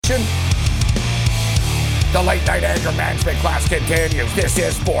Nation. The late night anger management class continues. This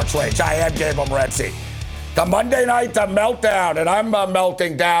is Sports Rage. I am Gabriel Morency. The Monday night, the meltdown, and I'm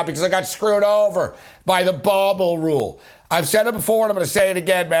melting down because I got screwed over by the bubble rule. I've said it before, and I'm going to say it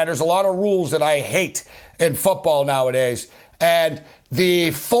again, man. There's a lot of rules that I hate in football nowadays, and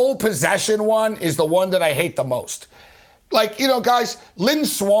the full possession one is the one that I hate the most. Like, you know, guys, Lynn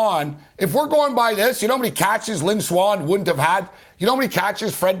Swann, if we're going by this, you know how many catches Lynn Swann wouldn't have had? You know how many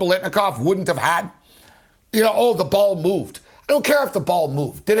catches Fred Biletnikoff wouldn't have had? You know, oh, the ball moved. I don't care if the ball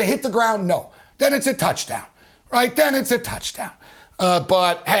moved. Did it hit the ground? No. Then it's a touchdown, right? Then it's a touchdown.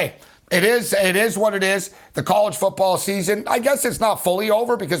 But, hey, it is what it is. The college football season, I guess it's not fully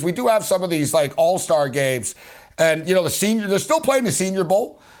over because we do have some of these, like, all-star games. And, you know, they're still playing the Senior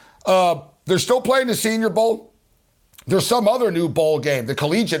Bowl. They're still playing the Senior Bowl. There's some other new bowl game, the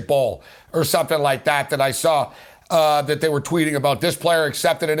Collegiate Bowl or something like that I saw that they were tweeting about. This player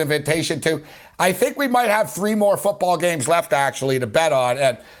accepted an invitation to. I think we might have 3 more football games left, actually, to bet on.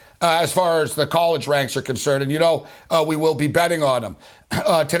 And as far as the college ranks are concerned, and, you know, we will be betting on them.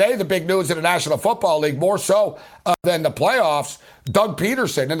 Today, the big news in the National Football League, more so than the playoffs, Doug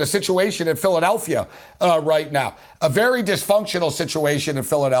Peterson and the situation in Philadelphia right now. A very dysfunctional situation in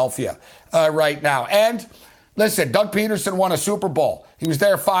Philadelphia right now. And listen, Doug Peterson won a Super Bowl. He was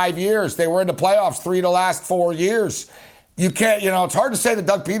there 5 years. They were in the playoffs 3 of the last 4 years. You can't, you know, it's hard to say that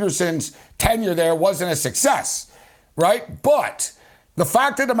Doug Peterson's tenure there wasn't a success, right? But the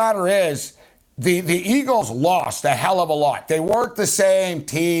fact of the matter is the Eagles lost a hell of a lot. They weren't the same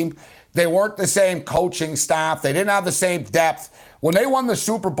team. They weren't the same coaching staff. They didn't have the same depth. When they won the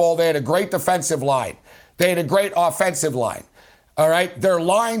Super Bowl, they had a great defensive line. They had a great offensive line, all right? Their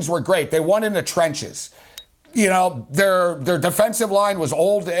lines were great. They won in the trenches. You know, their defensive line was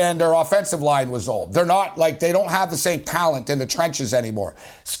old and their offensive line was old. They're not like, they don't have the same talent in the trenches anymore.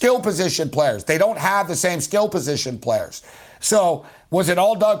 Skill position players. They don't have the same skill position players. So was it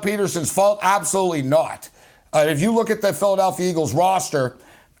all Doug Peterson's fault? Absolutely not. If you look at the Philadelphia Eagles roster,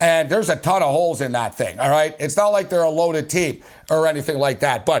 and there's a ton of holes in that thing, all right? It's not like they're a loaded team or anything like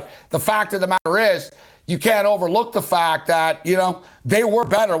that. But the fact of the matter is, you can't overlook the fact that, you know, they were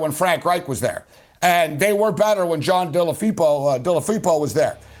better when Frank Reich was there. And they were better when John Dillafilippo was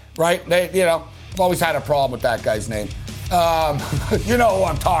there, right? They, you know, I've always had a problem with that guy's name. You know who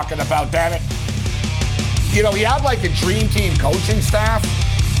I'm talking about, damn it. You know, he had like a dream team coaching staff.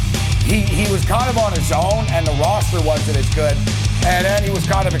 He was kind of on his own, and the roster wasn't as good. And then he was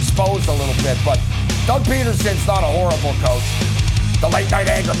kind of exposed a little bit. But Doug Peterson's not a horrible coach. The late night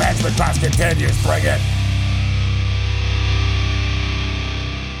anger management class continues. Bring it.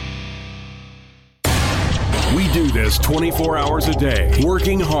 We do this 24 hours a day,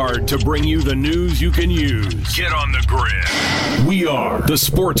 working hard to bring you the news you can use. Get on the grid. We are the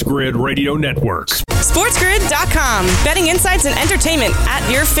Sports Grid Radio Network. SportsGrid.com. Betting insights and entertainment at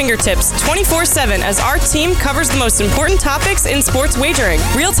your fingertips 24/7 as our team covers the most important topics in sports wagering.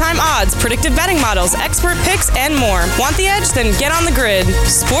 Real-time odds, predictive betting models, expert picks, and more. Want the edge? Then get on the grid.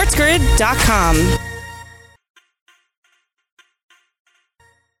 SportsGrid.com.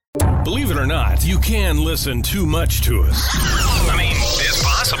 Believe it or not, you can listen too much to us. I mean, it's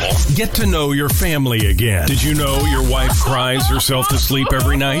possible. Get to know your family again. Did you know your wife cries herself to sleep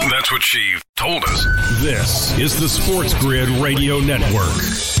every night? That's what she told us. This is the Sports Grid Radio Network.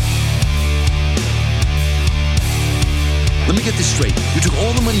 Let me get this straight. You took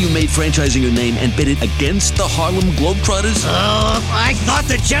all the money you made franchising your name and bet it against the Harlem Globetrotters? I thought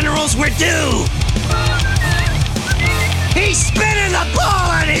the Generals were due. He's spinning the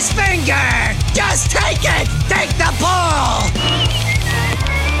ball on his finger! Just take it! Take the ball!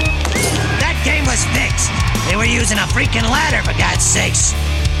 That game was fixed. They were using a freaking ladder, for God's sakes.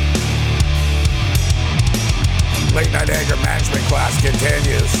 Late night anger management class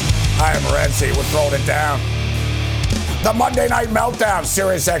continues. I am Renzi. We're throwing it down. The Monday Night Meltdown,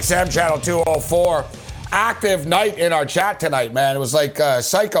 Sirius XM Channel 204. Active night in our chat tonight, man. It was like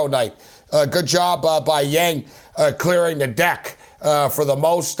psycho night. Good job by Yang. Clearing the deck for the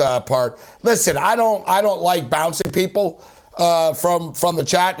most part. Listen, I don't like bouncing people from the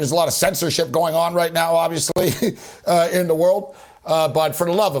chat. There's a lot of censorship going on right now, obviously, in the world. But for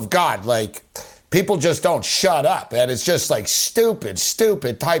the love of God, like, people just don't shut up, and it's just like stupid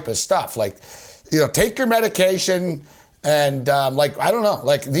type of stuff. Like, you know, take your medication, and like, I don't know,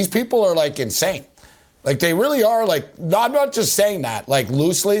 like, these people are like insane. Like, they really are, like, I'm not just saying that, like,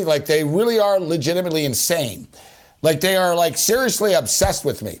 loosely. Like, they really are legitimately insane. Like, they are, like, seriously obsessed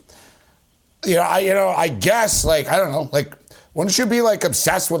with me. I guess, like, I don't know, like, wouldn't you be, like,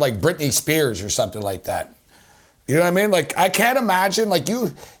 obsessed with, like, Britney Spears or something like that? You know what I mean? Like, I can't imagine, like, you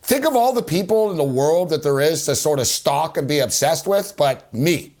think of all the people in the world that there is to sort of stalk and be obsessed with, but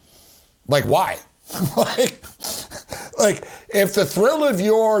me. Like, why? like, if the thrill of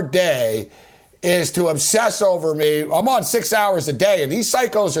your day is to obsess over me, I'm on 6 hours a day, and these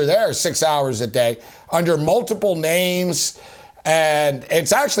psychos are there 6 hours a day under multiple names, and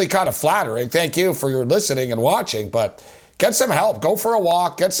it's actually kind of flattering. Thank you for your listening and watching, but get some help. Go for a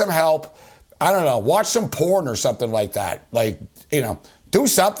walk. Get some help. I don't know. Watch some porn or something like that. Like, you know, do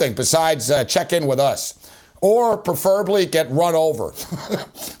something besides check in with us. Or preferably get run over.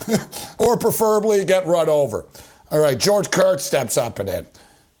 Or preferably get run over. All right, George Kurtz steps up and in.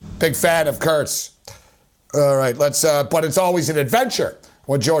 Big fan of Kurtz. All right, let's, but it's always an adventure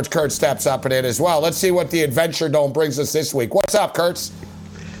when George Kurtz steps up and in as well. Let's see what the Adventure Dome brings us this week. What's up, Kurtz?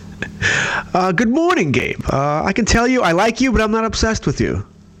 Good morning, Gabe. I can tell you I like you, but I'm not obsessed with you.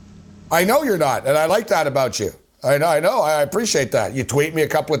 I know you're not, and I like that about you. I know. I appreciate that. You tweet me a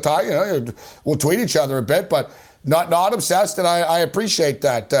couple of times. You know, we'll tweet each other a bit, but not obsessed, and I appreciate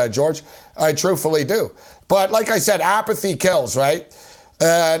that, George. I truthfully do. But like I said, apathy kills, right?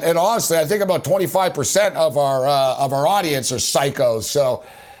 And honestly, I think about 25% of our audience are psychos. So,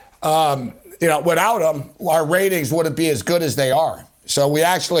 you know, without them, our ratings wouldn't be as good as they are. So we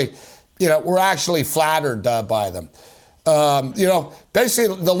actually, you know, we're actually flattered by them. You know,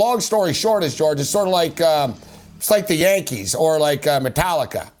 basically, the long story short is, George, it's sort of like it's like the Yankees or like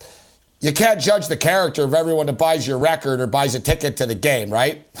Metallica. You can't judge the character of everyone that buys your record or buys a ticket to the game,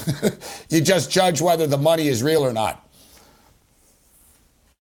 right? You just judge whether the money is real or not.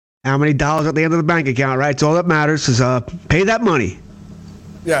 How many dollars at the end of the bank account, right? It's all that matters is pay that money.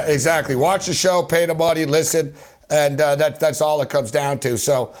 Yeah, exactly. Watch the show, pay the money, listen, and that's all it comes down to.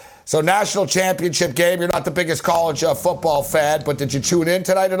 So national championship game. You're not the biggest college football fan, but did you tune in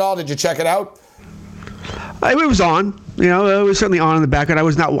tonight at all? Did you check it out? It was on. You know, it was certainly on in the background. I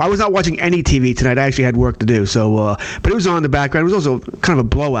was not watching any TV tonight. I actually had work to do. So, but it was on in the background. It was also kind of a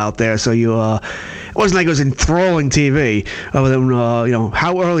blowout there. So it wasn't like it was enthralling TV. Other than you know,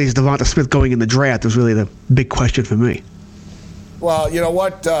 how early is DeVonta Smith going in the draft was really the big question for me. Well, you know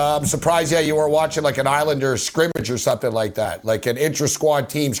what? I'm surprised, you weren't watching like an Islanders scrimmage or something like that, like an intra-squad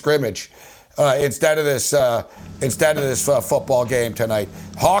team scrimmage, instead of this football game tonight.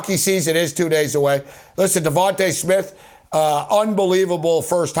 Hockey season is 2 days away. Listen, DeVonta Smith, unbelievable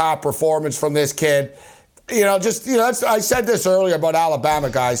first half performance from this kid. You know, I said this earlier about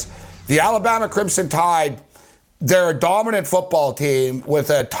Alabama, guys. The Alabama Crimson Tide, they're a dominant football team with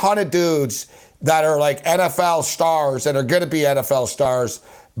a ton of dudes that are like NFL stars and are going to be NFL stars,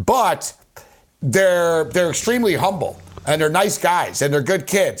 but they're extremely humble and they're nice guys and they're good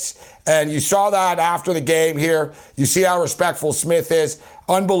kids. And you saw that after the game here. You see how respectful Smith is.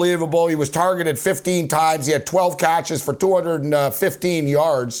 Unbelievable. He was targeted 15 times. He had 12 catches for 215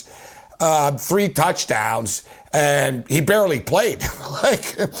 yards, 3 touchdowns, and he barely played.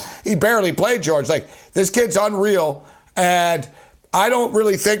 He barely played, George. Like, this kid's unreal, and I don't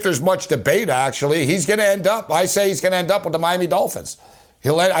really think there's much debate, actually. He's going to end up, I say he's going to end up with the Miami Dolphins.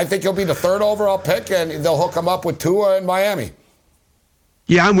 I think he'll be the 3rd overall pick, and they'll hook him up with Tua in Miami.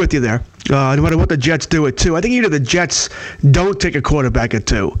 Yeah, I'm with you there. No matter what the Jets do at 2. I think either the Jets don't take a quarterback at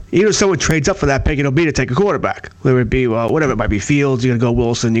 2. Either someone trades up for that pick, it'll be to take a quarterback. Whether it be, whatever it might be, Fields, you're going to go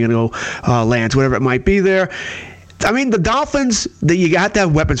Wilson, you're going to go Lance, whatever it might be there. I mean, the Dolphins, you got to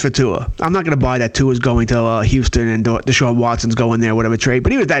have weapons for Tua. I'm not going to buy that Tua's going to Houston and Deshaun Watson's going there, whatever trade.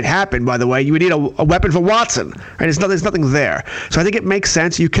 But even if that happened, by the way, you would need a weapon for Watson. Right? There's nothing there. So I think it makes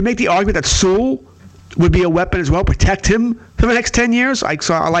sense. You can make the argument that Sewell would be a weapon as well, protect him for the next 10 years.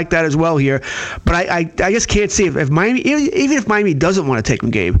 So I like that as well here. But I just can't see if Miami, even if Miami doesn't want to take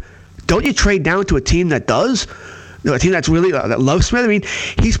him, Gabe, don't you trade down to a team that does? A team that's really that loves Smith. I mean,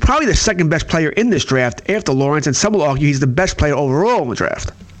 he's probably the second best player in this draft after Lawrence, and some will argue he's the best player overall in the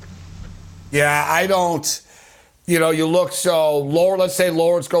draft. Yeah, I don't. You know, you look let's say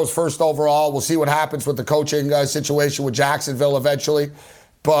Lawrence goes 1st overall. We'll see what happens with the coaching situation with Jacksonville eventually.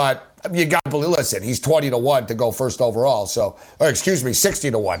 But you got to believe, listen, he's 20-1 to go 1st overall. So,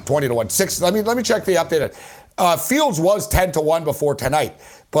 60-1, 20-1. Let me check the updated. Fields was 10-1 before tonight,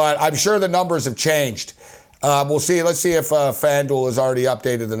 but I'm sure the numbers have changed. We'll see. Let's see if FanDuel has already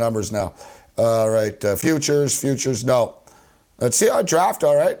updated the numbers now. All right, futures, no. Let's see our draft.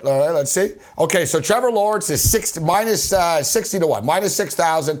 All right, let's see. Okay, so Trevor Lawrence is minus 60-1, minus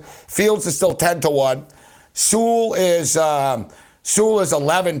 6,000. Fields is still 10-1. Sewell is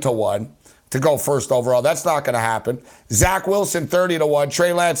 11-1 to go 1st overall. That's not going to happen. Zach Wilson 30-1.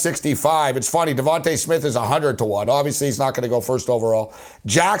 Trey Lance 65. It's funny. DeVonta Smith is 100-1. Obviously, he's not going to go 1st overall.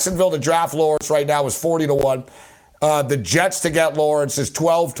 Jacksonville to draft Lawrence right now is 40-1. The Jets to get Lawrence is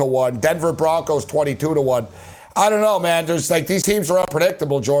 12-1. Denver Broncos 22-1. I don't know, man. There's like these teams are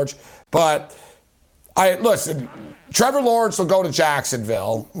unpredictable, George. But listen. Trevor Lawrence will go to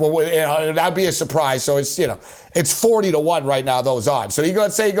Jacksonville. Well, that'd be a surprise. So it's 40-1 right now, those odds. So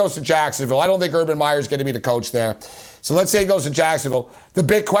let's say he goes to Jacksonville. I don't think Urban Meyer's going to be the coach there. So let's say he goes to Jacksonville. The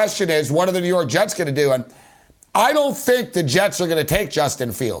big question is, what are the New York Jets going to do? And I don't think the Jets are going to take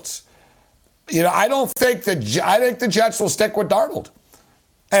Justin Fields. I think the Jets will stick with Darnold.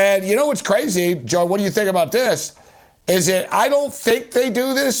 And you know what's crazy, Joe? What do you think about this? I don't think they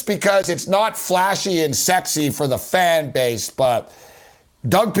do this because it's not flashy and sexy for the fan base, but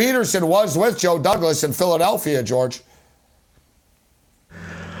Doug Peterson was with Joe Douglas in Philadelphia, George.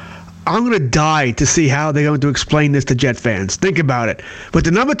 I'm going to die to see how they're going to explain this to Jet fans. Think about it. With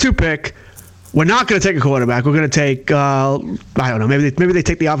the number 2 pick, we're not going to take a quarterback. We're going to take, I don't know, maybe they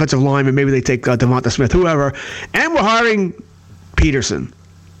take the offensive lineman, maybe they take DeVonta Smith, whoever, and we're hiring Peterson.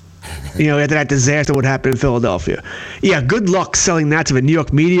 After that disaster, what happened in Philadelphia. Yeah, good luck selling that to the New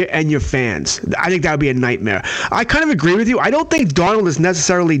York media and your fans. I think that would be a nightmare. I kind of agree with you. I don't think Darnold is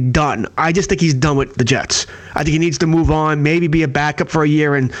necessarily done. I just think he's done with the Jets. I think he needs to move on, maybe be a backup for a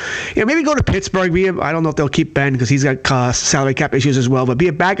year, and maybe go to Pittsburgh. I don't know if they'll keep Ben because he's got salary cap issues as well, but be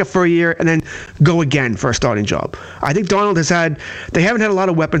a backup for a year and then go again for a starting job. I think Darnold they haven't had a lot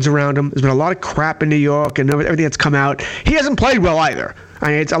of weapons around him. There's been a lot of crap in New York and everything that's come out. He hasn't played well either.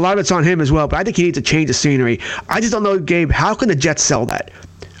 A lot of it's on him as well, but I think he needs to change the scenery. I just don't know, Gabe, how can the Jets sell that?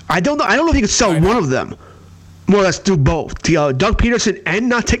 I don't know if he could sell one of them. More or less do both. Doug Peterson and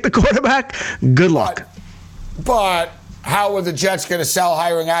not take the quarterback? Good luck. But how are the Jets going to sell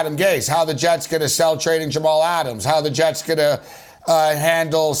hiring Adam Gase? How are the Jets going to sell trading Jamal Adams? How are the Jets going to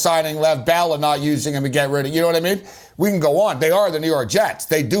handle signing Lev Bell and not using him and get rid of, you know what I mean? We can go on. They are the New York Jets.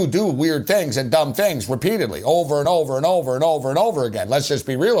 They do weird things and dumb things repeatedly over and over and over and over and over again. Let's just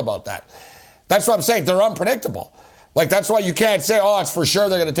be real about that. That's what I'm saying. They're unpredictable. That's why you can't say, it's for sure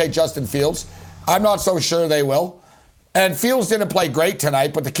they're going to take Justin Fields. I'm not so sure they will. And Fields didn't play great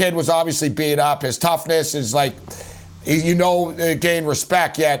tonight, but the kid was obviously beat up. His toughness is gain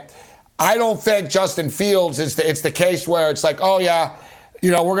respect, yet I don't think Justin Fields it's the case where it's like, we're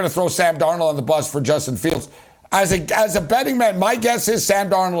going to throw Sam Darnold on the bus for Justin Fields. As a betting man, my guess is Sam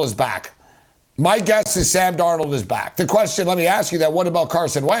Darnold is back. The question, let me ask you that, what about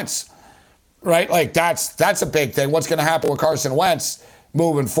Carson Wentz? Right? That's a big thing. What's going to happen with Carson Wentz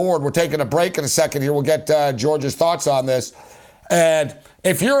moving forward? We're taking a break in a second here. We'll get George's thoughts on this. And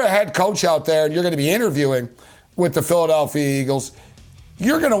if you're a head coach out there and you're going to be interviewing with the Philadelphia Eagles,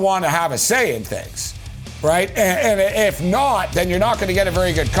 you're going to want to have a say in things, right? And if not, then you're not going to get a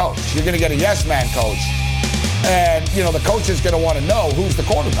very good coach. You're going to get a yes-man coach. And, the coach is going to want to know who's the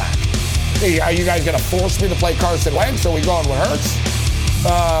quarterback. Are you guys going to force me to play Carson Wentz? Are we going with Hurts?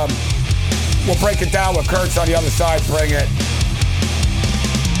 We'll break it down with Kurtz on the other side. Bring it.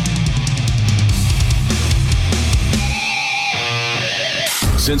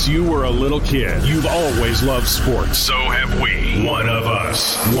 Since you were a little kid, you've always loved sports. So have we. One of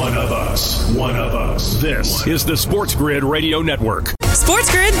us. This is the Sports Grid Radio Network.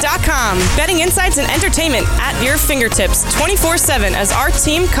 SportsGrid.com. Betting insights and entertainment at your fingertips 24/7 as our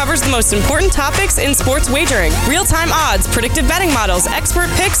team covers the most important topics in sports wagering. Real-time odds, predictive betting models, expert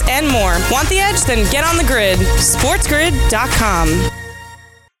picks, and more. Want the edge? Then get on the grid. SportsGrid.com.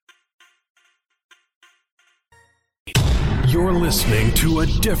 You're listening to a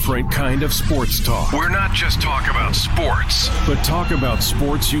different kind of sports talk. We're not just talk about sports, but talk about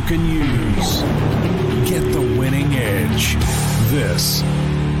sports you can use. Get the winning edge. This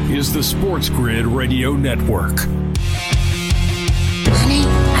is the Sports Grid Radio Network. Honey,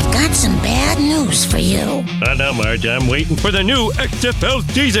 I've got some bad news for you. Now, Marge, I'm waiting for the new XFL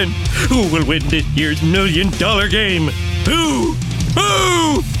season. Who will win this year's $1 million game? Who?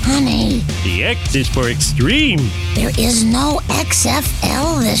 Honey. The X is for extreme. There is no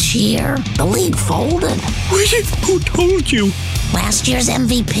XFL this year. The league folded. Who told you? Last year's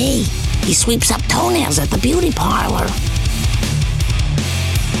MVP. He sweeps up toenails at the beauty parlor.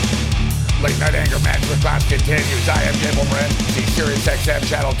 Late Night Anger Management class continues. I am Gabe Morency, Sirius XM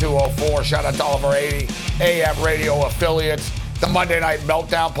Channel 204. Shout out to all of our 80 AM radio affiliates. The Monday Night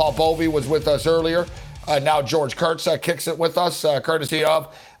Meltdown. Paul Bovey was with us earlier. Now George Kurtz kicks it with us, courtesy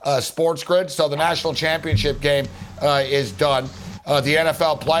of Sports Grid. So the national championship game is done. The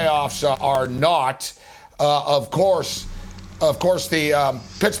NFL playoffs are not. Of course, the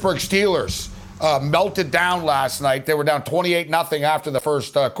Pittsburgh Steelers melted down last night. They were down 28-0 after the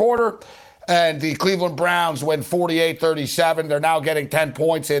first quarter. and the Cleveland Browns win 48-37. They're now getting 10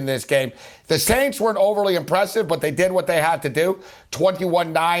 points in this game. The Saints weren't overly impressive, but they did what they had to do.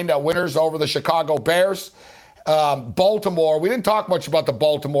 21-9 winners over the Chicago Bears. Baltimore, we didn't talk much about the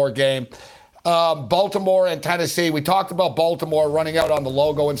Baltimore game. Baltimore and Tennessee, we talked about Baltimore running out on the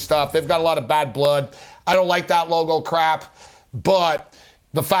logo and stuff. They've got a lot of bad blood. I don't like that logo crap, but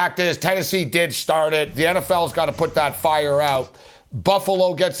the fact is Tennessee did start it. The NFL's got to put that fire out.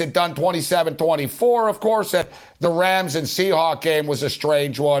 Buffalo gets it done 27-24, of course. And the Rams and Seahawks game was a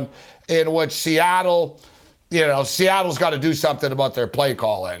strange one in which Seattle's got to do something about their play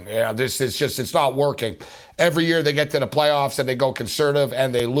calling. This is just, it's not working. Every year they get to the playoffs and they go conservative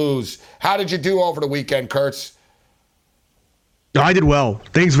and they lose. How did you do over the weekend, Kurtz? I did well.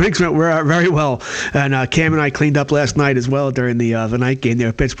 Things went very well. And Cam and I cleaned up last night as well during the night game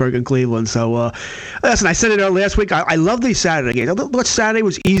there, Pittsburgh and Cleveland. So, listen, I said it last week. I love these Saturday games. But Saturday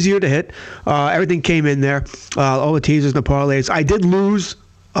was easier to hit. Everything came in there. All the teasers and the parlays. I did lose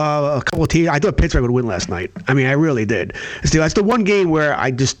a couple of teams. I thought Pittsburgh would win last night. I mean, I really did. That's the one game where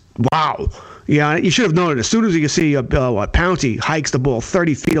I just, wow. Yeah, you should have known it. As soon as you can see Pouncey hikes the ball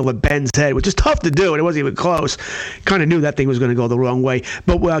 30 feet over Ben's head, which is tough to do, and it wasn't even close. Kind of knew that thing was going to go the wrong way.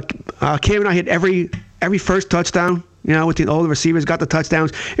 But Cam and I hit every first touchdown. With all the receivers got the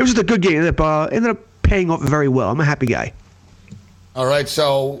touchdowns. It was just a good game. Ended up paying off very well. I'm a happy guy. All right,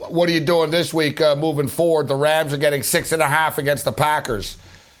 so what are you doing this week moving forward? The Rams are getting 6.5 against the Packers.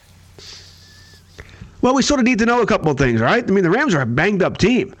 Well, we sort of need to know a couple of things, right? I mean, the Rams are a banged-up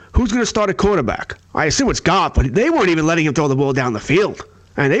team. Who's going to start a quarterback? I assume it's Goff, but they weren't even letting him throw the ball down the field.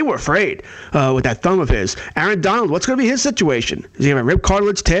 And they were afraid with that thumb of his. Aaron Donald, what's going to be his situation? Is he going to have a rib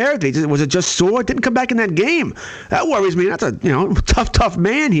cartilage tear? Was it just sore? Didn't come back in that game. That worries me. That's a tough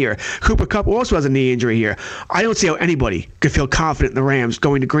man here. Cooper Kupp also has a knee injury here. I don't see how anybody could feel confident in the Rams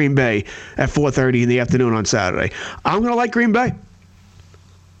going to Green Bay at 4:30 in the afternoon on Saturday. I'm going to like Green Bay.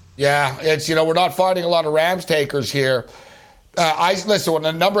 Yeah, it's, we're not finding a lot of Rams takers here. Listen, when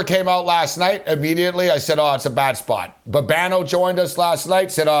the number came out last night, immediately I said, it's a bad spot. Babano joined us last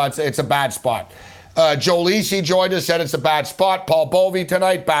night, said, it's a bad spot. Joe Lisi joined us, said it's a bad spot. Paul Bovey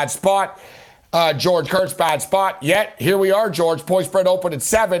tonight, bad spot. George Kurtz, bad spot. Yet, here we are, George. Point spread open at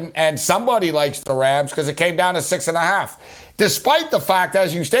 7, and somebody likes the Rams because it came down to 6.5. Despite the fact,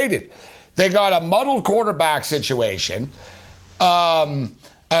 as you stated, they got a muddled quarterback situation.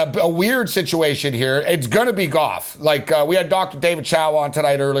 A weird situation here. It's going to be Goff. We had Dr. David Chow on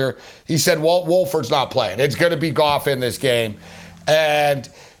tonight earlier. He said Wolford's not playing. It's going to be Goff in this game. And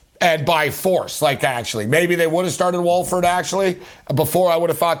by force, actually. Maybe they would have started Wolford, actually. Before, I would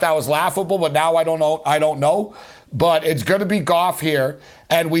have thought that was laughable, but now I don't know. But it's going to be Goff here.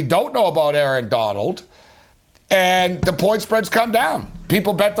 And we don't know about Aaron Donald. And the point spreads come down.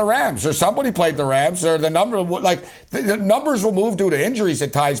 People bet the Rams, or somebody played the Rams, or the numbers will move due to injuries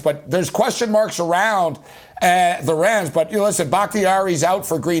at times, but there's question marks around the Rams. But listen, Bakhtiari's out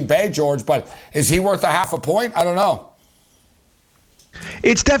for Green Bay, George, but is he worth a half a point? I don't know.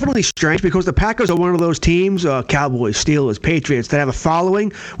 It's definitely strange because the Packers are one of those teams, Cowboys, Steelers, Patriots, that have a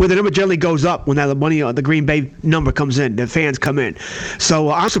following where the number generally goes up when the money on the Green Bay number comes in, the fans come in.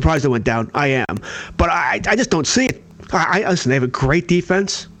 So I'm surprised it went down. I am. But I just don't see it. Listen, they have a great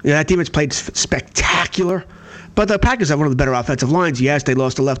defense. That defense played spectacular. But the Packers have one of the better offensive lines. Yes, they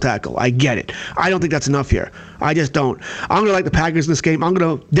lost the left tackle. I get it. I don't think that's enough here. I just don't. I'm going to like the Packers in this game. I'm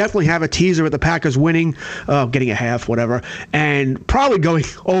going to definitely have a teaser with the Packers winning, getting a half, whatever, and probably going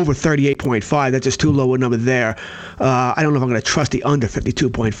over 38.5. That's just too low a number there. I don't know if I'm going to trust the under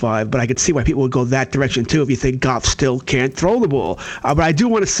 52.5, but I could see why people would go that direction too if you think Goff still can't throw the ball. But I do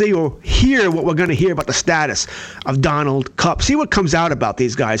want to see or hear what we're going to hear about the status of Donald, Kupp. See what comes out about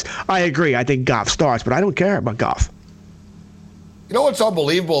these guys. I agree. I think Goff starts, but I don't care about Goff. You know what's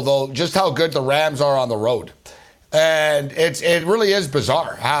unbelievable, though? Just how good the Rams are on the road. And it really is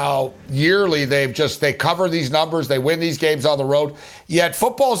bizarre how yearly they cover these numbers, they win these games on the road. Yet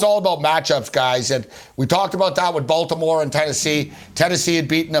football is all about matchups, guys. And we talked about that with Baltimore and Tennessee. Tennessee had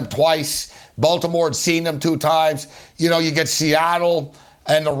beaten them twice. Baltimore had seen them 2 times. You get Seattle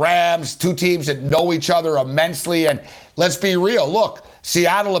and the Rams, 2 teams that know each other immensely. And let's be real. Look,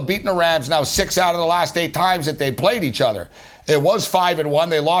 Seattle have beaten the Rams now 6 out of the last 8 times that they played each other. It was 5-1.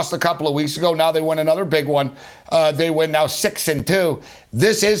 They lost a couple of weeks ago. Now they win another big one. They win now 6-2.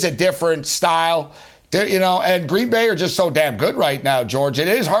 This is a different style, and Green Bay are just so damn good right now, George. It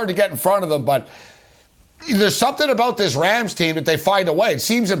is hard to get in front of them, but there's something about this Rams team that they find a way. It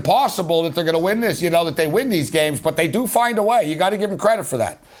seems impossible that they're going to win this, that they win these games, but they do find a way. You got to give them credit for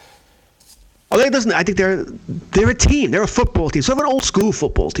that. Listen, I think they're a team. They're a football team. Sort of an old school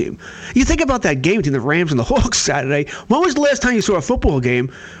football team. You think about that game between the Rams and the Hawks Saturday. When was the last time you saw a football game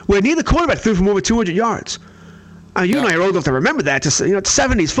where neither quarterback threw from over 200 yards? You and I are old enough to remember that. Just, it's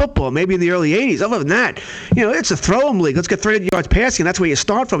 70s football, maybe in the early 80s. Other than that, it's a throw-em league. Let's get 300 yards passing. That's where you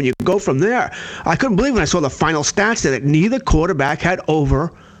start from. You go from there. I couldn't believe when I saw the final stats there that neither quarterback had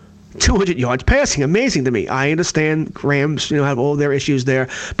over 200 yards passing. Amazing to me. I understand Rams, have all their issues there,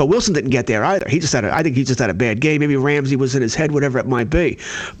 but Wilson didn't get there either. I think he just had a bad game. Maybe Ramsey was in his head, whatever it might be.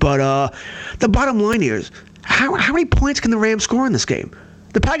 But the bottom line here is, how many points can the Rams score in this game?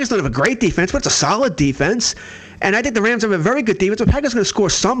 The Packers don't have a great defense, but it's a solid defense. And I think the Rams have a very good defense. The Packers are going to score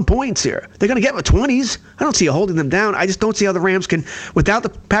some points here. They're going to get in the 20s. I don't see you holding them down. I just don't see how the Rams can, without the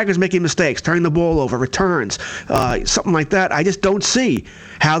Packers making mistakes, turning the ball over, returns, something like that. I just don't see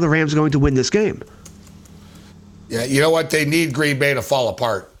how the Rams are going to win this game. Yeah, you know what? They need Green Bay to fall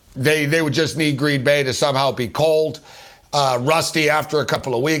apart. They would just need Green Bay to somehow be cold, rusty after a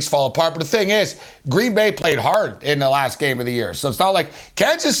couple of weeks, fall apart. But the thing is, Green Bay played hard in the last game of the year. So it's not like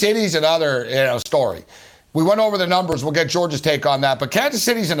Kansas City's another story. We went over the numbers. We'll get George's take on that. But Kansas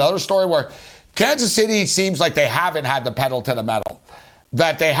City's another story where Kansas City seems like they haven't had the pedal to the metal.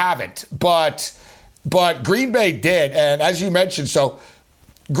 That they haven't. But Green Bay did. And as you mentioned, so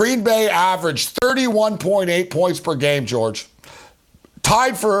Green Bay averaged 31.8 points per game, George.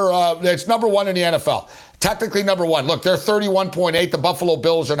 Tied for, it's number one in the NFL. Technically number one. Look, they're 31.8. The Buffalo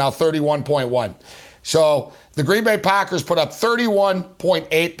Bills are now 31.1. So the Green Bay Packers put up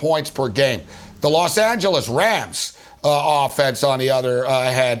 31.8 points per game. The Los Angeles Rams offense, on the other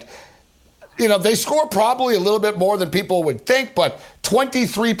hand, they score probably a little bit more than people would think, but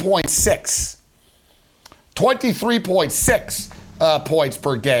 23.6. 23.6 points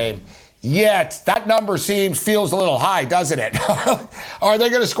per game. Yet, that number feels a little high, doesn't it? Are they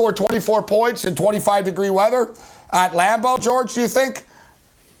going to score 24 points in 25-degree weather at Lambeau, George, do you think?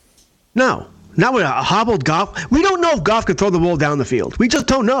 No. Not with a hobbled Goff. We don't know if Goff can throw the ball down the field. We just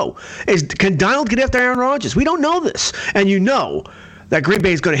don't know. Can Donald get after Aaron Rodgers? We don't know this. And that Green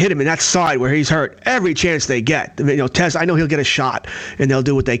Bay is going to hit him in that side where he's hurt every chance they get. Tess, I know he'll get a shot, and they'll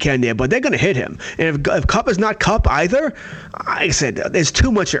do what they can there, but they're going to hit him. And if Kupp is not Kupp either, like I said, there's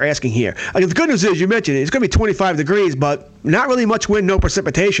too much you're asking here. The good news is, you mentioned it's going to be 25 degrees, but not really much wind, no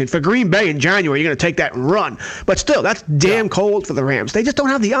precipitation. For Green Bay in January, you're going to take that and run. But still, that's damn cold for the Rams. They just don't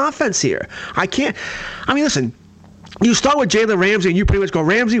have the offense here. Listen, you start with Jalen Ramsey, and you pretty much go,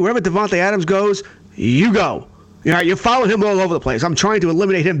 Ramsey, wherever DeVonta Adams goes, you go. You're following him all over the place. I'm trying to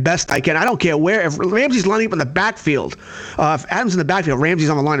eliminate him best I can. I don't care where. If Ramsey's lining up in the backfield, if Adams in the backfield, Ramsey's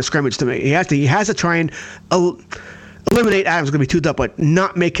on the line of scrimmage to me. He has to try and eliminate Adams. It's going to be too tough, but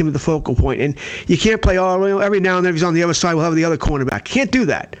not make him the focal point. And you can't play every now and then if he's on the other side, we'll have the other cornerback. Can't do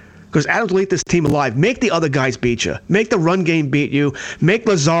that. Because Adams will eat this team alive. Make the other guys beat you. Make the run game beat you. Make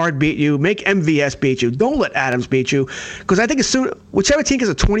Lazard beat you. Make MVS beat you. Don't let Adams beat you. Because I think whichever team gets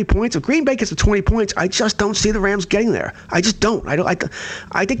a 20 points, if Green Bay gets a 20 points, I just don't see the Rams getting there. I just don't.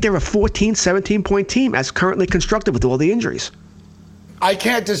 I think they're a 14, 17-point team as currently constructed with all the injuries. I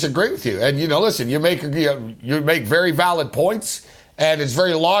can't disagree with you. And, listen, you make very valid points, and it's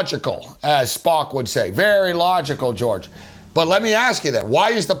very logical, as Spock would say. Very logical, George. But let me ask you then, why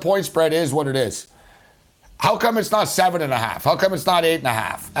is the point spread is what it is? How come it's not 7.5? How come it's not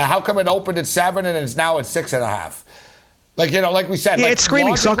 8.5? How come it opened at 7 and it's now at 6.5? Like we said. Yeah, it's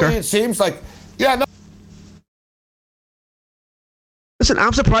screaming sucker. It seems like, no. Listen,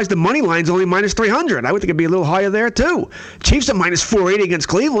 I'm surprised the money line's only minus 300. I would think it'd be a little higher there too. Chiefs are minus 480 against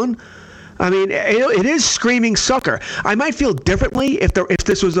Cleveland. It is screaming sucker. I might feel differently if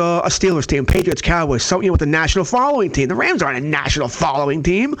this was a Steelers team, Patriots, Cowboys, something with a national following team. The Rams aren't a national following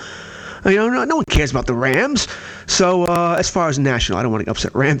team. No one cares about the Rams. So as far as national, I don't want to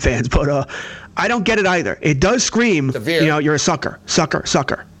upset Ram fans, but I don't get it either. It does scream, you're a sucker.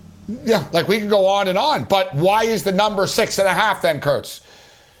 Yeah, like we can go on and on. But why is the number 6.5 then, Kurtz?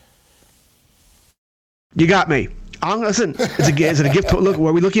 You got me. Listen, is it a gift? Look,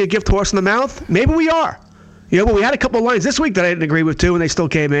 were we looking at a gift horse in the mouth? Maybe we are. But we had a couple of lines this week that I didn't agree with too, and they still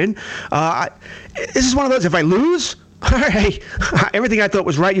came in. This is one of those. If I lose, hey, everything I thought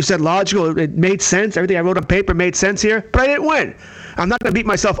was right. You said logical. It made sense. Everything I wrote on paper made sense here, but I didn't win. I'm not going to beat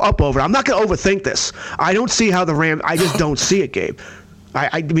myself up over it. I'm not going to overthink this. I don't see how the Rams. I just don't see it, Gabe.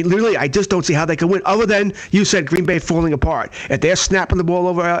 I mean, literally, I just don't see how they can win. Other than you said, Green Bay falling apart. If they're snapping the ball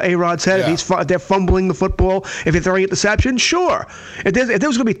over A-Rod's head, if they're fumbling the football, if they're throwing interception, sure. If there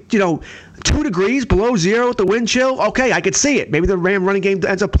was going to be, 2 degrees below zero with the wind chill, okay, I could see it. Maybe the Ram running game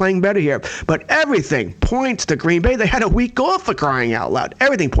ends up playing better here. But everything points to Green Bay. They had a week off for crying out loud.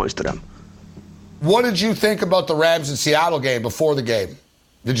 Everything points to them. What did you think about the Rams and Seattle game before the game?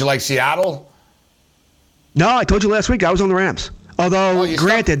 Did you like Seattle? No, I told you last week I was on the Rams. Although,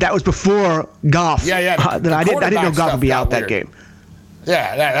 granted, that was before Goff. Yeah. I didn't know Goff would be out that game.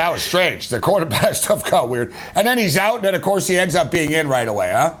 Yeah, that was strange. The quarterback stuff got weird. And then he's out, and then, of course, he ends up being in right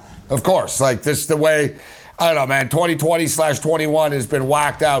away, huh? Of course. Like, this is the way, I don't know, man, 2020/21 has been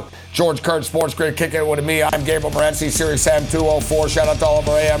whacked out. George Kurtz, Sports Grid, kicking it with me. I'm Gabriel Morency, Sirius M204. Shout out to all of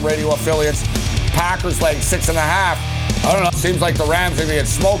our AM radio affiliates. Packers laying 6.5. I don't know. Seems like the Rams are going to get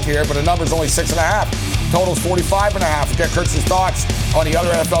smoked here, but the number's only 6.5. Total's 45.5. Get Kurtz's thoughts on the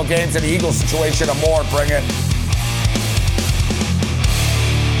other NFL games and the Eagles situation and more. Bring it.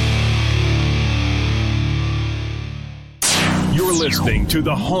 You're listening to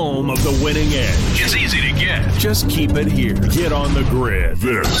the home of the winning edge. It's easy to get. Just keep it here. Get on the grid.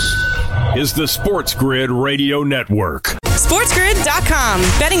 This is the Sports Grid Radio Network. SportsGrid.com.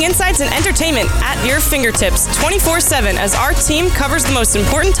 Betting insights and entertainment at your fingertips 24/7 as our team covers the most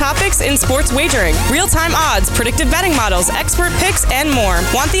important topics in sports wagering. Real-time odds, predictive betting models, expert picks, and more.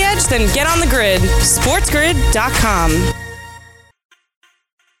 Want the edge? Then get on the grid. SportsGrid.com.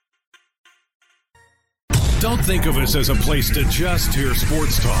 Don't think of us as a place to just hear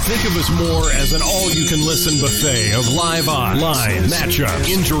sports talk. Think of us more as an all-you-can-listen buffet of live odds, lines, matchups,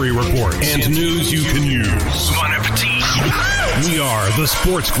 injury reports, and news you can use. Bon appetit. We are the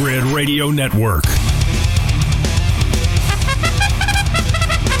Sports Grid Radio Network.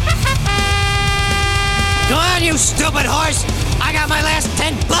 Go on, you stupid horse! I got my last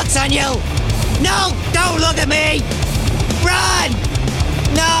 $10 on you! No, don't look at me! Run!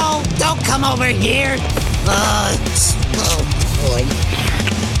 No, don't come over here! Oh boy.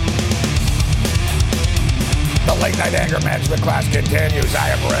 The late night anger management class continues. I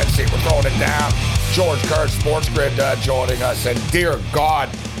am Morency. We're throwing it down. George Kurtz, Sports Grid, joining us. And dear God,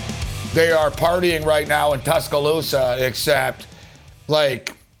 they are partying right now in Tuscaloosa, except,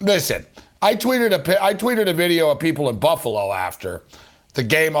 like, listen, I tweeted a video of people in Buffalo after the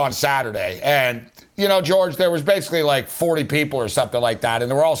game on Saturday. And, you know, George, there was basically like 40 people or something like that. And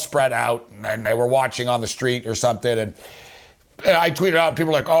they were all spread out and they were watching on the street or something. And I tweeted out,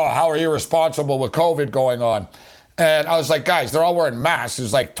 people were like, oh, how are you responsible with COVID going on? And I was like, guys, they're all wearing masks.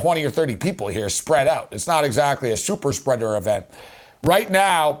 There's like 20 or 30 people here spread out. It's not exactly a super spreader event. Right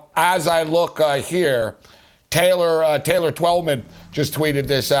now, as I look here, Taylor Twellman just tweeted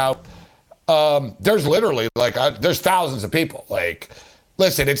this out. There's literally there's thousands of people. Like,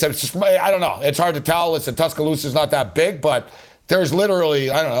 listen, I don't know. It's hard to tell. Listen, Tuscaloosa's not that big, but there's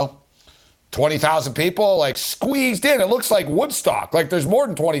literally, I don't know, 20,000 people like squeezed in. It looks like Woodstock. Like there's more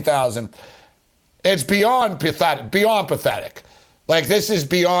than 20,000. It's beyond pathetic. Like this is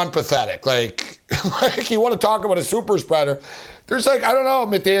beyond pathetic. Like you want to talk about a super spreader. There's like, I don't know,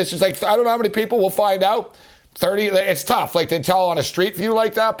 Matthias. It's like, I don't know how many people. We'll find out. 30. It's tough. Like to tell on a street view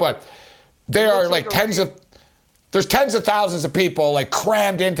like that, but there are like there's tens of thousands of people like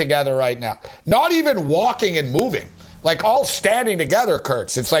crammed in together right now. Not even walking and moving. Like all standing together,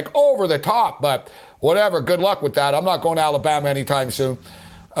 Kurtz. It's like over the top, but whatever. Good luck with that. I'm not going to Alabama anytime soon.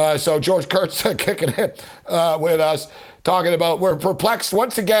 So George Kurtz kicking it with us, talking about, we're perplexed.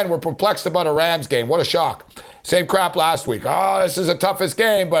 Once again, we're perplexed about a Rams game. What a shock. Same crap last week. Oh, this is the toughest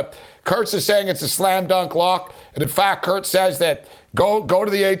game, but Kurtz is saying it's a slam dunk lock. And in fact, Kurtz says that go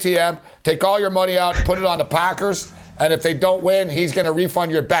to the ATM, take all your money out, and put it on the Packers. And if they don't win, he's going to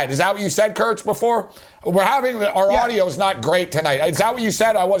refund your bet. Is that what you said, Kurtz, before? Our audio is not great tonight. Is that what you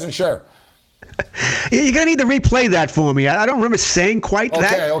said? I wasn't sure. You're going to need to replay that for me. I don't remember saying quite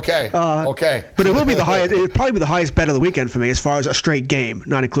that. Okay. But it will be the highest. It'll probably be the highest bet of the weekend for me as far as a straight game,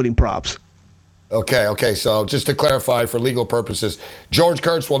 not including props. Okay. So just to clarify for legal purposes, George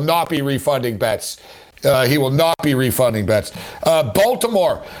Kurtz will not be refunding bets. He will not be refunding bets.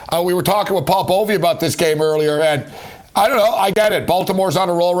 Baltimore, we were talking with Paul Bovey about this game earlier, and I don't know, I get it. Baltimore's on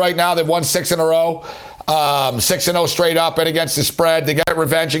a roll right now. They've won 6 in a row, 6-0 straight up and against the spread. They get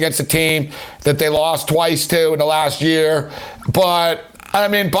revenge against a team that they lost twice to in the last year. But, I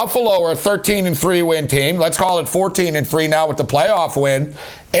mean, Buffalo are a 13-3 win team. Let's call it 14-3 now with the playoff win.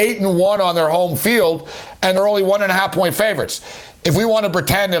 8-1 on their home field, and they're only 1.5-point favorites. If we want to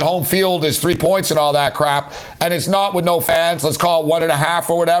pretend that home field is 3 points and all that crap, and it's not with no fans, let's call it 1.5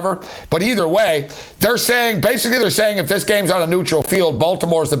 or whatever. But either way, they're saying if this game's on a neutral field,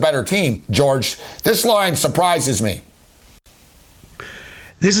 Baltimore's the better team, George. This line surprises me.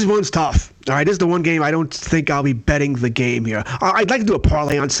 This one's tough. All right, this is the one game I don't think I'll be betting the game here. I'd like to do a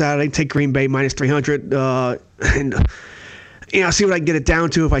parlay on Saturday, take Green Bay minus 300, and see what I can get it down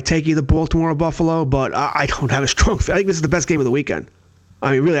to if I take either Baltimore or Buffalo, but I don't have a strong feeling. I think this is the best game of the weekend.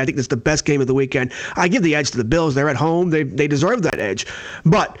 I mean, really, I think this is the best game of the weekend. I give the edge to the Bills. They're at home. They deserve that edge.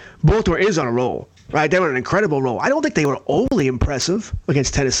 But Baltimore is on a roll, right? They were on an incredible roll. I don't think they were overly impressive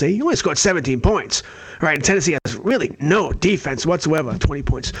against Tennessee. You only scored 17 points, right? And Tennessee has really no defense whatsoever, 20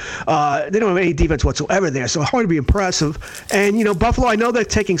 points. They don't have any defense whatsoever there, so hard to be impressive. And, you know, Buffalo, I know they're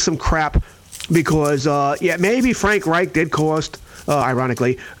taking some crap because, maybe Frank Reich did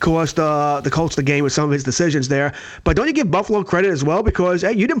ironically, cost the Colts the game with some of his decisions there. But don't you give Buffalo credit as well? Because,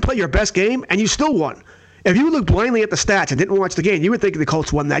 hey, you didn't play your best game, and you still won. If you look blindly at the stats and didn't watch the game, you would think the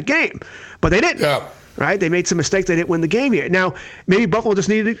Colts won that game. But they didn't. Yeah. Right? They made some mistakes. They didn't win the game here. Now, maybe Buffalo just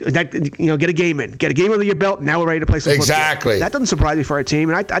needed to get a game in. Get a game under your belt. Now we're ready to play some football. Exactly. That doesn't surprise me for a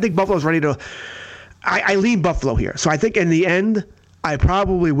team. And I think Buffalo's ready to – I lean Buffalo here. So I think in the end – I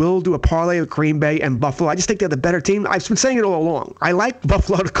probably will do a parlay of Green Bay and Buffalo. I just think they're the better team. I've been saying it all along. I like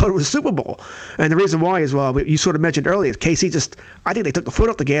Buffalo to go to the Super Bowl. And the reason why is, well, you sort of mentioned earlier, KC I think they took the foot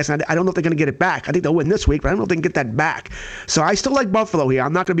off the gas, and I don't know if they're going to get it back. I think they'll win this week, but I don't know if they can get that back. So I still like Buffalo here.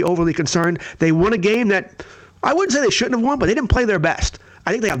 I'm not going to be overly concerned. They won a game that I wouldn't say they shouldn't have won, but they didn't play their best. I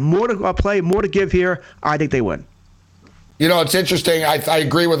think they have more to play, more to give here. I think they win. You know, it's interesting. I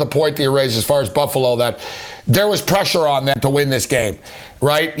agree with the point that you raised as far as Buffalo, that there was pressure on them to win this game,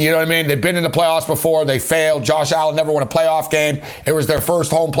 right? You know what I mean? They've been in the playoffs before. They failed. Josh Allen never won a playoff game. It was their first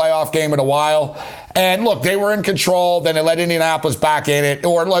home playoff game in a while. And look, they were in control. Then they let Indianapolis back in it.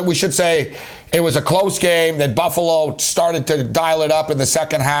 Or like we should say, it was a close game. Then Buffalo started to dial it up in the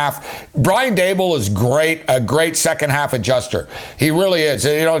second half. Brian Daboll is a great second half adjuster. He really is.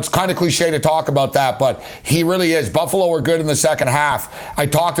 You know, it's kind of cliche to talk about that, but he really is. Buffalo were good in the second half. I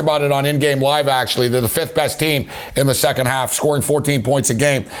talked about it on In-Game Live, actually. They're the fifth best team in the second half, scoring 14 points a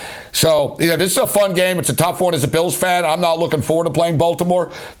game. So, yeah, this is a fun game. It's a tough one as a Bills fan. I'm not looking forward to playing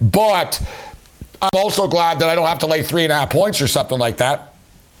Baltimore, but I'm also glad that I don't have to lay 3.5 points or something like that.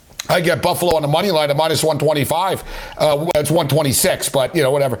 I get Buffalo on the money line at minus 125. It's 126, but, you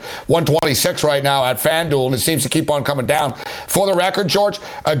know, whatever. 126 right now at FanDuel, and it seems to keep on coming down. For the record, George,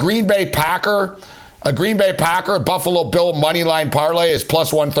 a Green Bay Packer, Buffalo Bill money line parlay is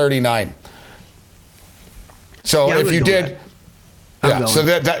plus 139. So if you did... So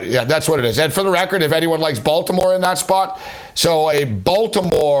that's what it is. And for the record, if anyone likes Baltimore in that spot, so a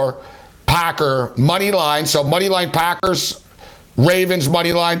Baltimore Packer money line, so money line Packers, Ravens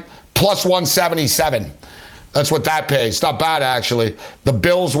money line, plus 177. That's what that pays. Not bad, actually. The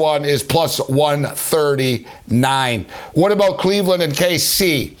Bills one is plus 139. What about Cleveland and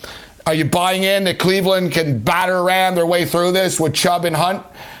KC? Are you buying in that Cleveland can batter ram their way through this with Chubb and Hunt?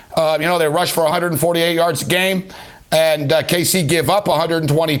 They rush for 148 yards a game. And KC give up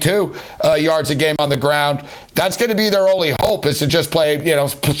 122 yards a game on the ground. That's going to be their only hope, is to just play,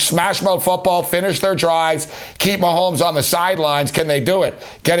 smash mouth football, finish their drives, keep Mahomes on the sidelines. Can they do it?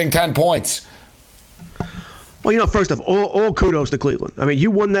 Getting 10 points. Well, first off, all kudos to Cleveland. I mean,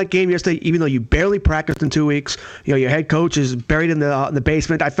 you won that game yesterday, even though you barely practiced in 2 weeks. Your head coach is buried in the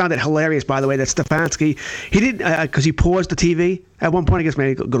basement. I found it hilarious, by the way, that Stefanski, he didn't, because he paused the TV at one point. I guess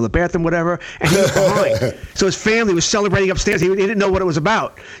maybe go to the bathroom, whatever, and he was behind. So his family was celebrating upstairs. He didn't know what it was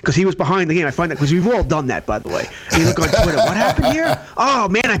about because he was behind the game. I find that because we've all done that, by the way. And you look on Twitter, what happened here? Oh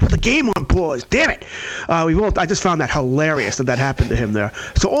man, I put the game on pause. Damn it! I just found that hilarious that happened to him there.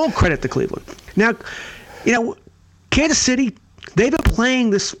 So all credit to Cleveland. Now, Kansas City, they've been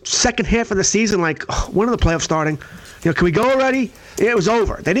playing this second half of the season like, when are the playoffs starting? Can we go already? It was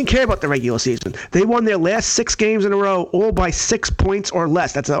over. They didn't care about the regular season. They won their last 6 games in a row, all by 6 points or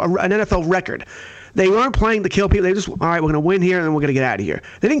less. That's an NFL record. They weren't playing to kill people. They just, all right, we're going to win here and then we're going to get out of here.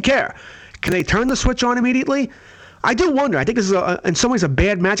 They didn't care. Can they turn the switch on immediately? I do wonder. I think this is, in some ways, a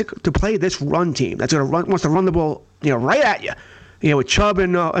bad magic to play this run team that's wants to run the ball, right at you. With Chubb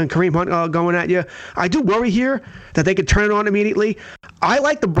and Kareem Hunt going at you. I do worry here that they could turn it on immediately. I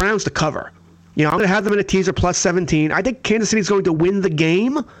like the Browns to cover. I'm going to have them in a teaser plus 17. I think Kansas City's going to win the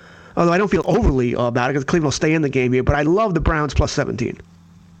game, although I don't feel overly about it because Cleveland will stay in the game here. But I love the Browns plus 17.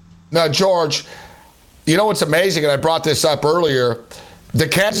 Now, George, you know what's amazing, and I brought this up earlier, the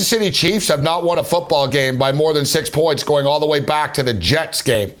Kansas City Chiefs have not won a football game by more than 6 points going all the way back to the Jets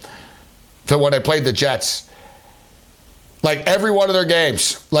game, to when they played the Jets. Like every one of their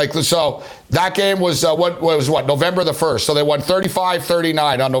games. So that game was November the 1st. So they won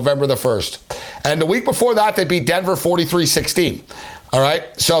 35-39 on November the 1st. And the week before that, they beat Denver 43-16. All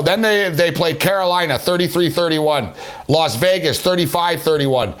right, so then they played Carolina 33-31, Las Vegas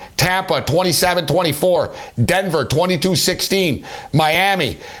 35-31, Tampa 27-24, Denver 22-16,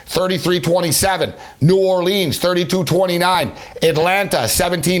 Miami 33-27, New Orleans 32-29, Atlanta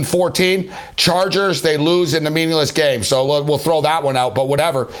 17-14, Chargers, they lose in the meaningless game, so we'll throw that one out, but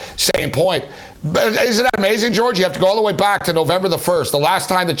whatever, same point. But isn't that amazing, George? You have to go all the way back to November the 1st, the last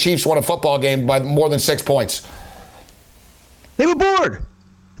time the Chiefs won a football game by more than 6 points. They were bored.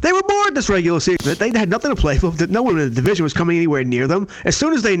 They were bored this regular season. They had nothing to play for. No one in the division was coming anywhere near them. As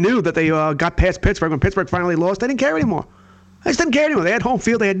soon as they knew that they got past Pittsburgh, when Pittsburgh finally lost, they didn't care anymore. They just didn't care anymore. They had home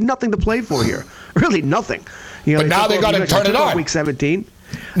field. They had nothing to play for here. Really nothing. But now they got to turn it on. Week 17.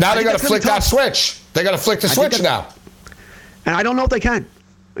 Now they got to flick that switch. They got to flick the switch now. And I don't know if they can.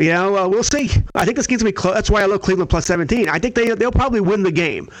 We'll see. I think this game's going to be close. That's why I love Cleveland plus 17. I think they'll probably win the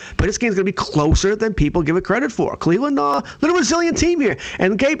game. But this game's going to be closer than people give it credit for. Cleveland, little resilient team here.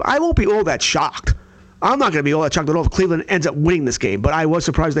 And, Gabe, I won't be all that shocked. I'm not going to be all that shocked at all if Cleveland ends up winning this game. But I was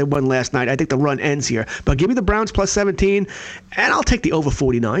surprised they won last night. I think the run ends here. But give me the Browns plus 17, and I'll take the over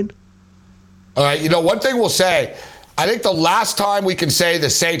 49. All right, one thing we'll say, I think the last time we can say the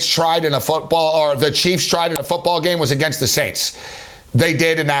Saints tried in a football, or the Chiefs tried in a football game was against the Saints. They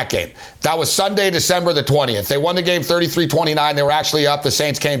did in that game. That was Sunday, December the 20th. They won the game 33-29. They were actually up. The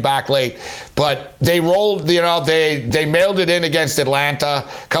Saints came back late. But they rolled, they mailed it in against Atlanta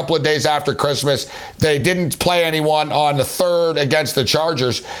a couple of days after Christmas. They didn't play anyone on the 3rd against the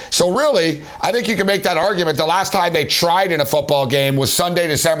Chargers. So really, I think you can make that argument. The last time they tried in a football game was Sunday,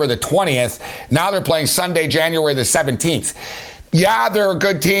 December the 20th. Now they're playing Sunday, January the 17th. Yeah, they're a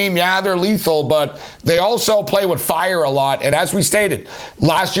good team. Yeah, they're lethal, but they also play with fire a lot. And as we stated,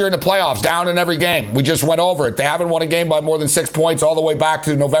 last year in the playoffs, down in every game. We just went over it. They haven't won a game by more than 6 points all the way back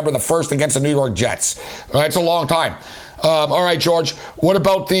to November the 1st against the New York Jets. It's a long time. All right, George, what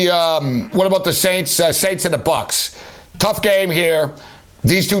about the Saints? Saints and the Bucks. Tough game here.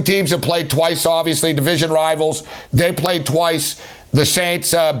 These two teams have played twice, obviously, division rivals. They played twice. The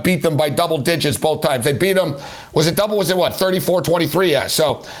Saints beat them by double digits both times. They beat them, was it 34-23? Yeah.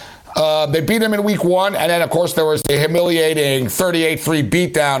 So they beat them in week 1. And then, of course, there was the humiliating 38-3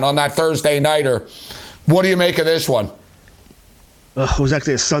 beatdown on that Thursday nighter. What do you make of this one? It was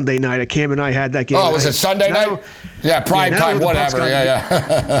actually a Sunday night. Cam and I had that game. Oh, was it Sunday night? Yeah, prime time, whatever.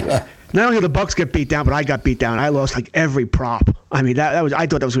 Yeah. Not only did the Bucks get beat down, but I got beat down. I lost like every prop. I mean, I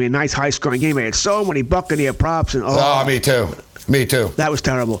thought that was going to be a nice, high-scoring game. I had so many Buccaneer props. And me too. Me too. That was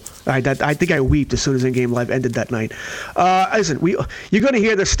terrible. I think I weeped as soon as In-Game Live ended that night. Listen, you're going to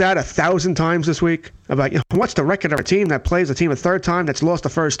hear this stat 1,000 times this week about what's the record of a team that plays a team a third time that's lost the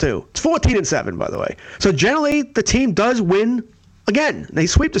first two. It's 14-7, by the way. So generally, the team does win again. They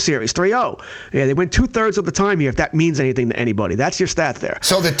sweep the series 3-0. Yeah, they win 2/3 of the time here, if that means anything to anybody. That's your stat there.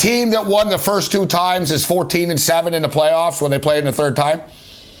 So the team that won the first 2 times is 14-7 in the playoffs when they played in the third time?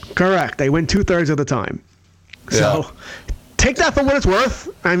 Correct. They win 2/3 of the time. Yeah. So take that for what it's worth.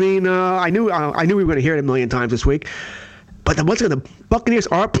 I mean, I knew we were going to hear it a million times this week. But the Buccaneers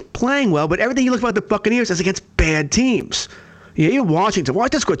are playing well, but everything you look about the Buccaneers is against bad teams. Yeah, even Washington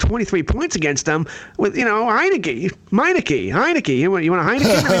scored 23 points against them with, Heineke. You want a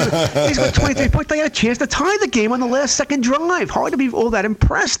Heineke? He scored 23 points. They had a chance to tie the game on the last second drive. Hard to be all that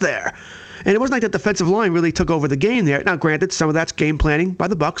impressed there. And it wasn't like the defensive line really took over the game there. Now, granted, some of that's game planning by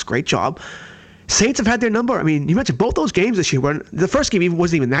the Bucs. Great job. Saints have had their number. I mean, you mentioned both those games this year. The first game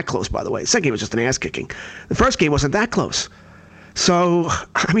wasn't even that close, by the way. The second game was just an ass-kicking. The first game wasn't that close. So,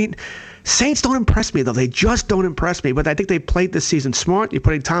 I mean, Saints don't impress me, though. They just don't impress me. But I think they played this season smart. You're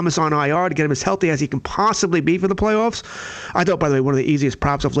putting Thomas on IR to get him as healthy as he can possibly be for the playoffs. I thought, by the way, one of the easiest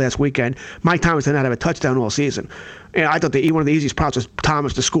props of last weekend, Mike Thomas did not have a touchdown all season. And I thought one of the easiest props was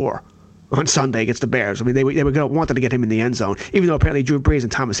Thomas to score on Sunday against the Bears. I mean, they wanted to get him in the end zone, even though apparently Drew Brees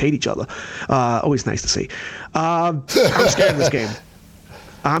and Thomas hate each other. Always nice to see. I'm scared of this game.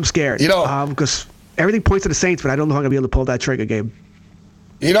 I'm scared. Because everything points to the Saints, but I don't know how I'm going to be able to pull that trigger, Gabe.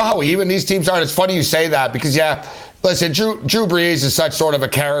 You know how even these teams are? It's funny you say that because, listen, Drew Brees is such sort of a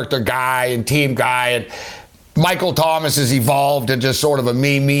character guy and team guy, and Michael Thomas has evolved into just sort of a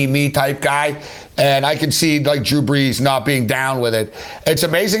me type guy. And I can see like Drew Brees not being down with it. It's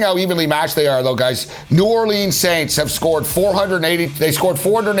amazing how evenly matched they are, though, guys. New Orleans Saints have scored 480. They scored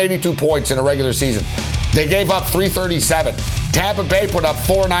 482 points in a regular season. They gave up 337. Tampa Bay put up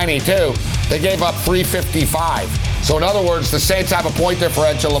 492. They gave up 355. So in other words, the Saints have a point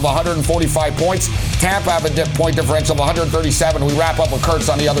differential of 145 points. Tampa have a point differential of 137. We wrap up with Kurtz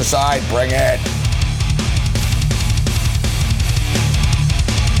on the other side. Bring it.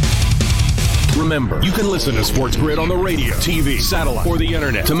 Remember, you can listen to Sports Grid on the radio, TV, satellite, or the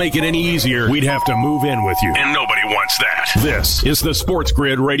internet. To make it any easier, we'd have to move in with you. And nobody wants that. This is the Sports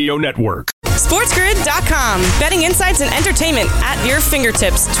Grid Radio Network. SportsGrid.com. Betting insights and entertainment at your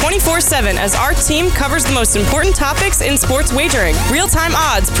fingertips 24/7 as our team covers the most important topics in sports wagering. Real-time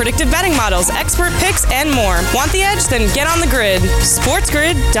odds, predictive betting models, expert picks, and more. Want the edge? Then get on the grid.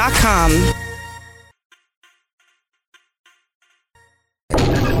 SportsGrid.com.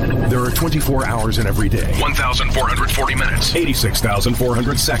 There are 24 hours in every day, 1,440 minutes,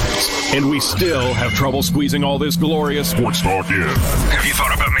 86,400 seconds, and we still have trouble squeezing all this glorious sports talk in. Have you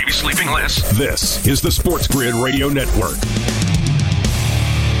thought about maybe sleeping less? This is the Sports Grid Radio Network.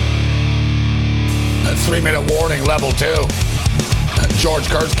 A 3-minute warning, level 2. George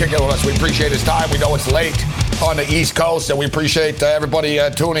Kurtz kicking with us. We appreciate his time. We know it's late on the East Coast, and we appreciate everybody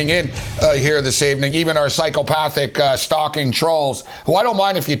tuning in here this evening, even our psychopathic stalking trolls, who I don't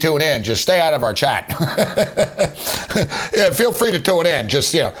mind if you tune in. Just stay out of our chat. Yeah, feel free to tune in.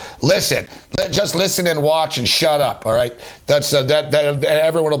 Just, listen. Just listen and watch and shut up, all right? That's that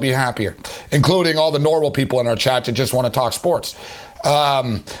everyone will be happier, including all the normal people in our chat that just want to talk sports.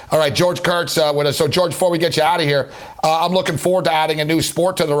 All right, George Kurtz with us. So, George, before we get you out of here, I'm looking forward to adding a new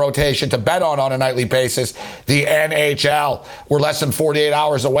sport to the rotation to bet on a nightly basis, the NHL. We're less than 48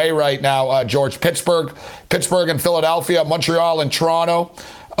 hours away right now, George. Pittsburgh and Philadelphia, Montreal and Toronto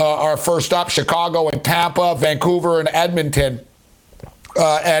are first up, Chicago and Tampa, Vancouver and Edmonton.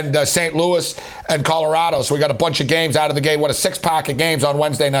 And St. Louis and Colorado. So we got a bunch of games out of the gate. What a 6-pack of games on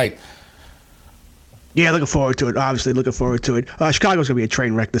Wednesday night. Yeah, looking forward to it. Obviously, looking forward to it. Chicago's going to be a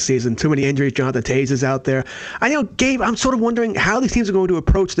train wreck this season. Too many injuries. Jonathan Taze is out there. I know, Gabe, I'm sort of wondering how these teams are going to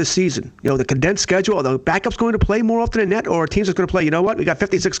approach this season. The condensed schedule. Are the backups going to play more often than net, or are teams are going to play, you know what, we got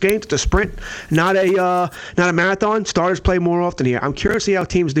 56 games. It's a sprint, not a marathon. Starters play more often here. I'm curious to see how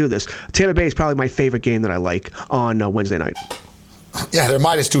teams do this. Tampa Bay is probably my favorite game that I like on Wednesday night. Yeah, they're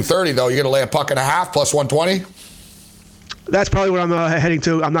minus 230, though. You're going to lay a puck and a half plus 120? That's probably what I'm heading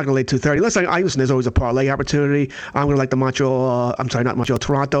to. I'm not going to lay 230. Listen, there's always a parlay opportunity. I'm going to like the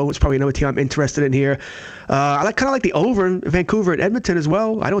Toronto. It's probably another team I'm interested in here. I kind of like the over in Vancouver and Edmonton as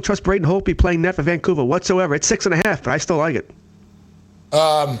well. I don't trust Braden Holtby playing net for Vancouver whatsoever. It's 6.5, but I still like it.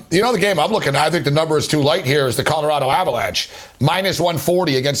 The game I'm looking at, I think the number is too light here, is the Colorado Avalanche. Minus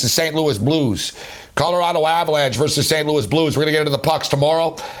 140 against the St. Louis Blues. Colorado Avalanche versus St. Louis Blues. We're going to get into the pucks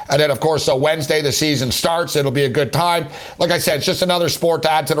tomorrow. And then, of course, Wednesday the season starts. It'll be a good time. Like I said, it's just another sport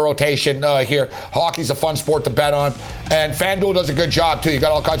to add to the rotation here. Hockey's a fun sport to bet on. And FanDuel does a good job, too. You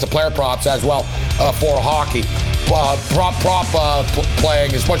got all kinds of player props as well for hockey.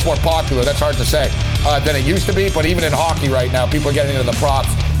 Playing is much more popular. That's hard to say than it used to be. But even in hockey right now, people are getting into the props.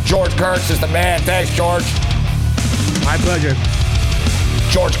 George Kurtz is the man. Thanks, George. My pleasure.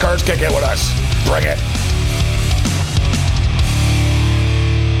 George Kurtz, kick it with us. Bring it.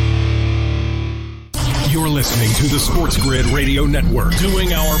 You're listening to the Sports Grid Radio Network,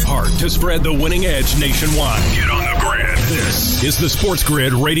 doing our part to spread the winning edge nationwide. Get on the grid. This is the Sports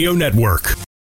Grid Radio Network.